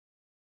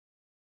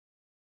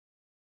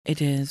It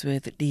is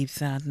with deep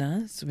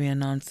sadness we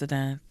announce the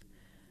death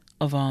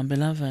of our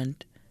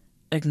beloved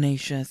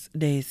Ignatius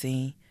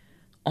Desir,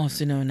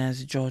 also known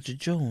as George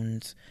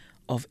Jones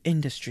of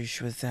Industry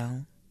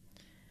Choiseul,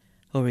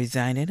 who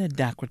resided at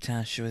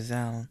Dakota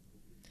Choiseul.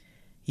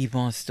 He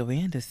passed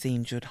away at the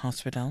St. Jude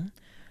Hospital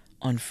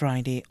on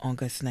Friday,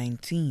 August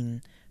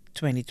 19,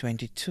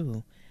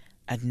 2022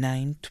 at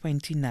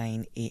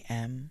 9:29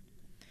 a.m.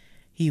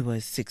 He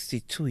was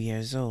 62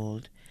 years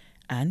old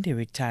and a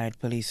retired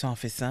police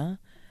officer,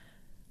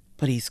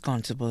 Police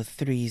Constable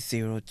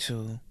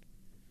 302.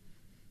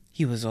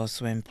 He was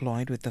also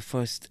employed with the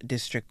 1st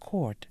District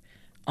Court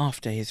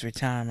after his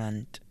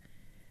retirement.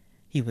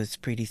 He was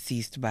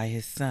predeceased by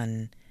his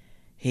son,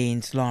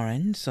 Haynes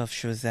Lawrence of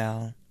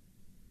Choiseul.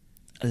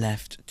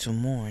 Left to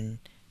mourn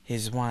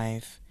his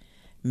wife,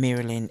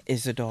 Marilyn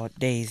Isidore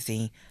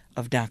Desir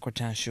of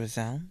Dakota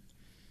Choiseul,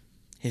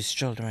 his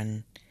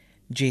children,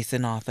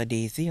 Jason Arthur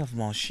Desir of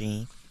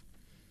Moshi,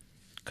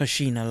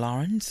 Kashina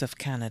Lawrence of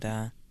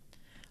Canada,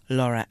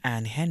 Laura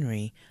Ann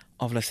Henry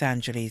of Los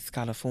Angeles,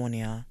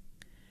 California,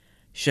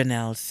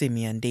 Chanel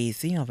Simeon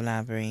Desir of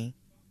Lavery,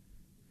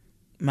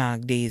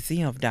 Mark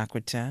Desir of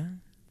Dakota,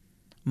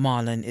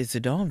 Marlon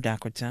Isidore of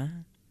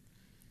Dakota,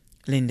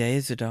 Linda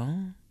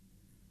Isidore,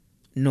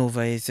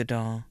 Nova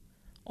Isidore,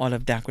 all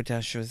of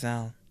Dakota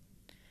Choiseul,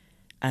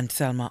 and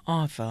Selma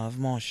Arthur of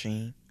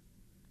Moshi.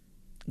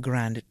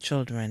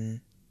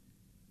 Grandchildren,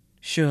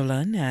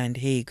 Sherlin and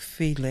Haig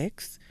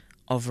Felix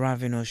of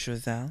Ravino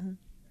Choiseul,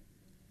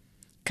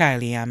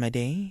 Kylie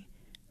Amadei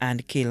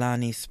and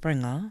Kehlani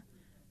Springer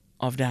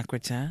of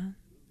Dakota,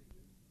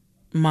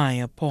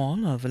 Maya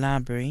Paul of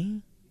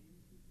Labrie,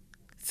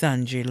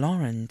 Sanjay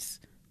Lawrence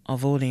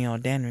of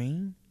Olean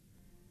Dennery,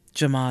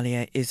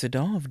 Jamalia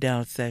Isidore of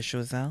Delsey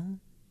Choiseul,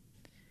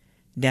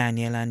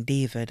 Daniel and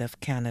David of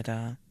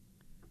Canada.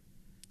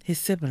 His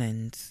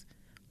siblings,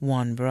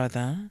 one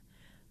brother,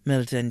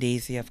 Milton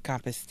Desir of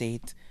Kappa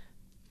State,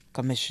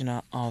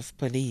 Commissioner of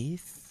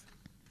Police,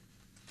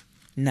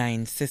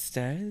 9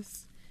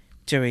 sisters,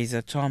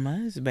 Teresa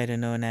Thomas, better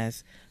known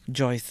as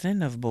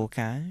Joycelyn of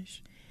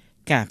Bocage,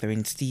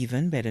 Catherine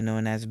Stephen, better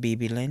known as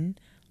Baby Lynn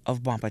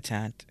of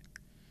Bombatat,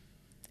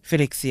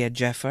 Felixia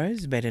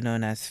Jeffers, better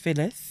known as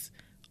Phyllis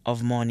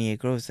of Mornier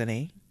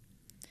Grosery,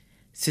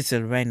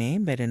 Cecil Rennie,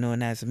 better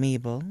known as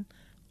Mabel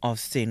of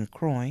St.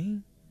 Croix,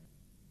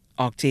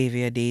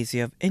 Octavia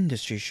Desir of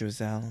Industry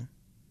Choiseul,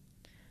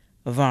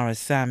 Vara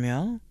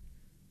Samuel,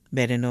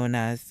 better known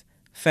as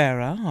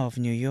Farah of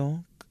New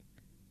York,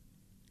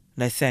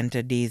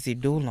 Lacenta Daisy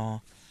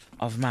Dolan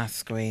of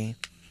Masquerade,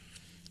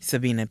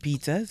 Sabina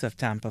Peters of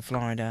Tampa,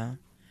 Florida,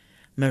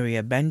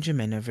 Maria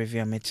Benjamin of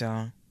Riviera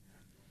Mitchell.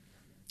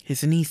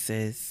 His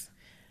nieces,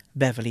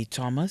 Beverly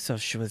Thomas of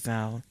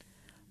Choiseul,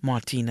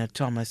 Martina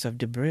Thomas of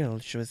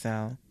DeBril,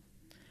 Choiseul,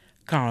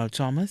 Carol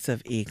Thomas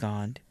of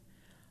Agard,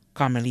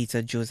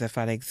 Carmelita Joseph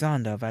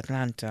Alexander of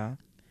Atlanta,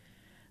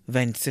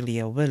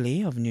 Vencilia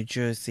Willie of New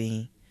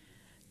Jersey,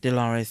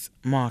 Dolores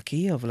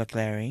Markey of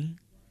Leclerc,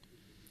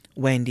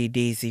 Wendy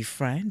Daisy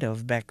Friend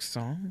of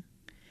Bexon,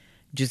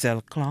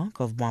 Giselle Clark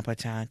of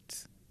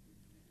Wampatat,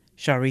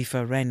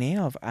 Sharifa Rennie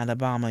of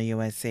Alabama,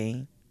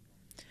 USA,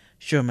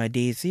 Sherma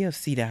Daisy of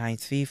Cedar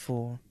Heights,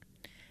 V4,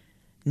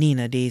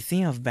 Nina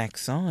Daisy of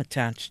Bexon,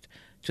 attached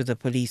to the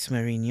Police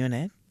Marine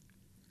Unit,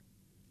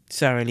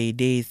 Sarah Lee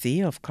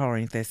Daisy of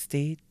Corinth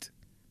Estate,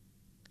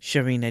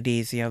 Sharina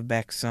Daisy of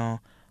Bexon,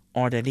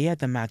 orderly at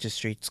the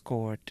Magistrates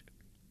Court,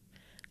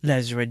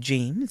 Lesra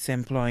James,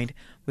 employed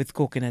with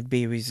Coconut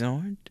Bay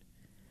Resort,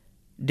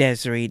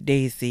 Desiree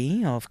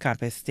Daisy of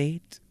Cap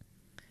Estate,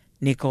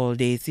 Nicole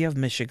Daisy of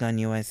Michigan,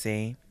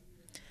 USA,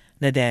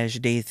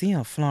 Nadege Daisy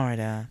of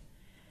Florida,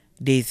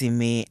 Daisy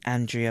Mae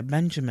Andrea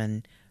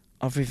Benjamin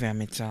of Riviera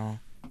Mitchell.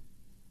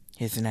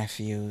 His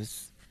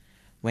nephews,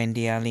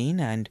 Wendy Aline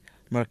and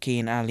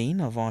Mercaine Aline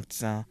of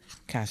Otsa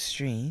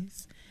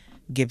Castries,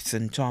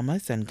 Gibson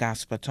Thomas and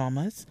Gaspar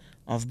Thomas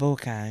of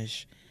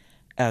Bocage,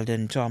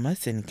 Eldon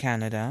Thomas in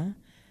Canada,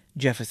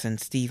 Jefferson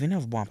Stephen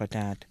of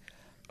Wampatat,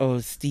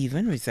 Earl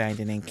Stephen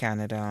residing in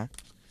Canada,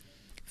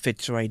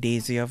 Fitzroy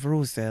Daisy of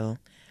Roseville,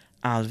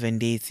 Alvin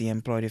Daisy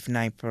employed with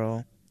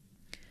NIPRO,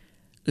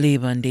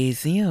 Laban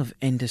Daisy of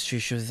Industry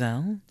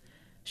Choiseul,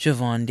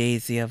 Siobhan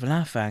Daisy of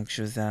Lafac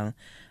Choiseul,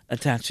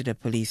 attached to the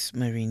Police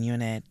Marine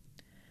Unit,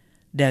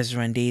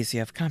 Desron Daisy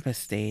of Kappa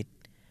State,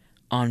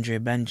 Andre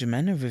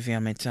Benjamin of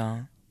Riviera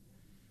Mitchell.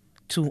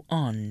 2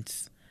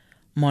 aunts,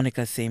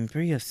 Monica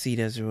Saint-Prix of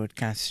Cedars Road,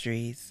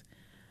 Castries,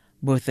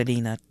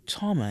 Berthelina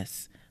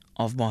Thomas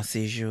of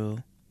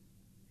Bossé-Joux.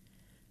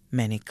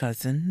 Many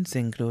cousins,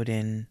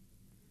 including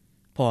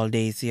Paul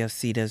Daisy of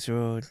Cedars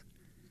Road,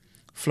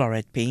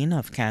 Florette Payne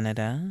of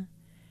Canada,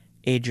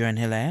 Adrian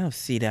Hilaire of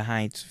Cedar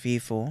Heights,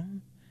 V4,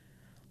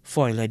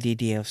 Foiler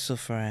Didier of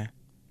Soufrière.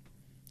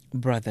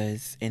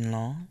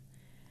 Brothers-in-law,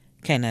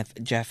 Kenneth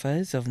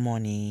Jeffers of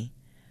Morny,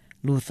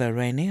 Luther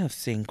Rennie of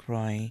St.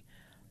 Croix,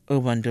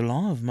 Urban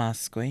Delon of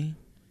Masque,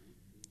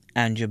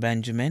 Andrew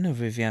Benjamin of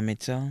Riviera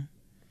Mitchell,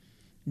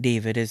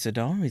 David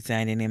Isidore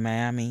residing in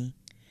Miami,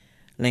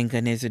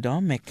 Lincoln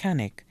Isidore,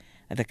 mechanic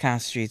at the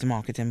Castries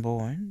Marketing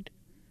Board,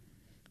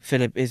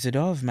 Philip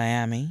Isidore of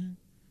Miami,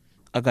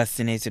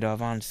 Augustine Isidore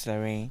of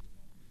Ancillary,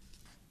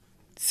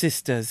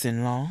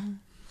 sisters-in-law,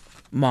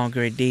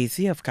 Margaret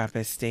Daisy of Cap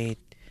Estate,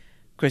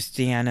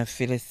 Christiana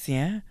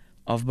Felicia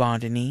of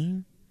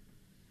Bardeny,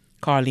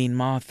 Carleen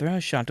Martha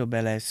of Chateau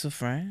Belair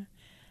Soufrière,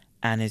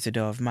 Anne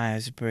Isidore of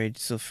Myers-Bridge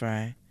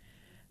Soufrière,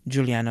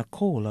 Juliana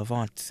Cole of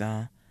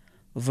Otsa,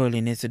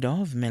 Verlin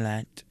Isidore of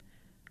Millet,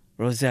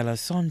 Rosella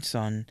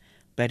Sonson,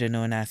 better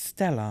known as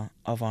Stella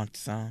of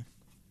Otsa,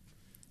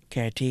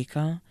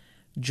 caretaker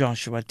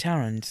Joshua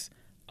Terrence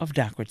of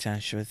Daquertin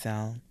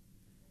Choiseul.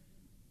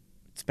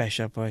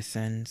 Special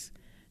persons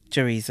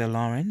Teresa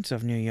Lawrence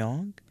of New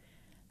York,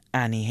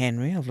 Annie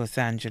Henry of Los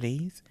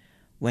Angeles,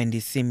 Wendy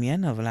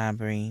Simeon of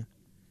Labrie,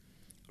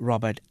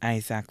 Robert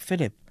Isaac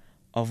Philip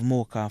of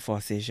Mocha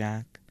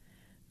Forcejac,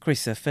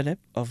 Chrissa Philip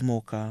of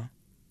Mocha.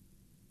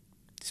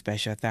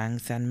 Special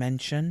thanks and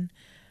mention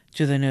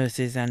to the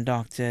nurses and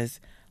doctors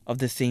of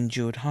the St.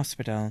 Jude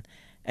Hospital,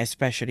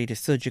 especially the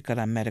surgical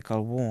and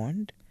medical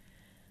ward,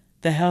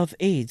 the health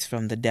aides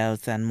from the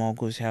Dells and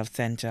Morgos Health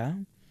Center,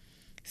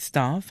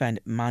 staff and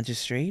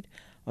magistrate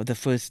of the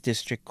 1st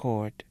District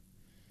Court,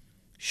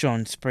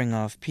 Sean Springer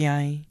of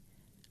PI,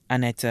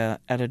 Annetta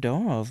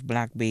Elidor of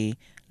Black Bay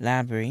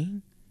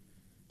Library,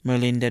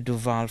 Merlinda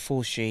Duval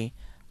Fauché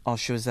of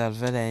Choiseul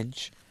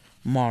Village,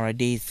 Maura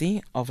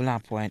Daisy of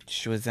Lapouette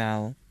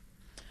Choiseul,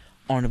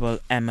 Honorable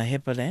Emma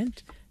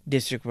Hippolyte,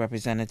 District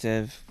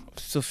Representative of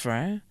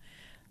Soufrière,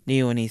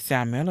 Leonie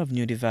Samuel of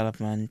New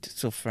Development,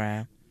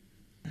 Soufrière.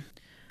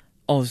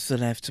 Also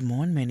left to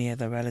mourn many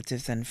other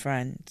relatives and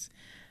friends,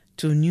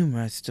 too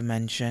numerous to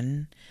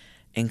mention,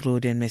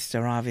 including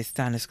Mr. Ravi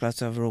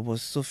Stanislas of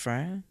Robos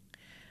Soufrière,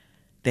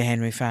 the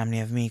Henry family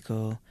of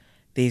Miko,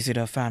 the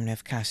Isidore family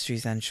of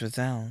Castries and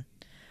Choiseul,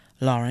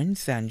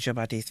 Lawrence and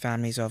Jean-Baptiste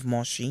families of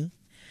Moshi,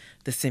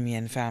 the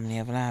Simeon family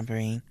of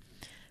Labrie,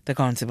 the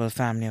Constable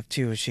family of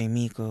Tiroche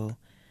Miko,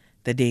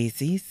 the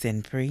Daisy,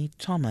 Saint-Prix,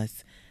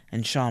 Thomas,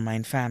 and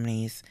Charlemagne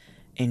families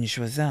in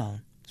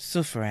Choiseul,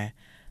 Soufrière,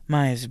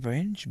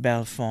 Myers-Bridge,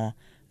 Belfort,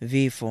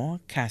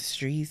 Vieux-Fort,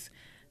 Castries,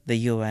 the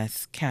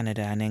U.S.,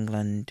 Canada, and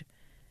England.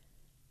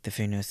 The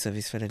funeral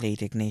service for the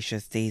late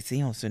Ignatius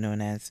Desir, also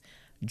known as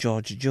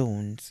George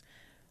Jones,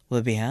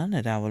 will be held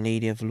at Our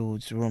Lady of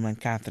Lourdes Roman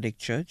Catholic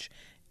Church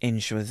in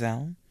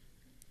Choiseul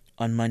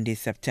on Monday,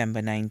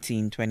 September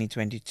 19,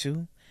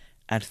 2022,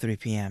 at 3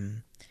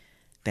 p.m.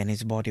 Then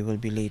his body will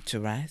be laid to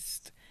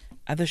rest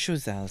at the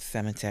Choiseul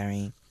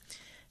Cemetery.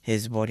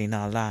 His body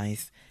now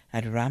lies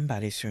at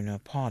Rambali Funeral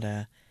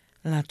Parlor,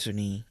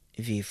 Latuni,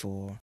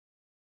 Vieux-Fort.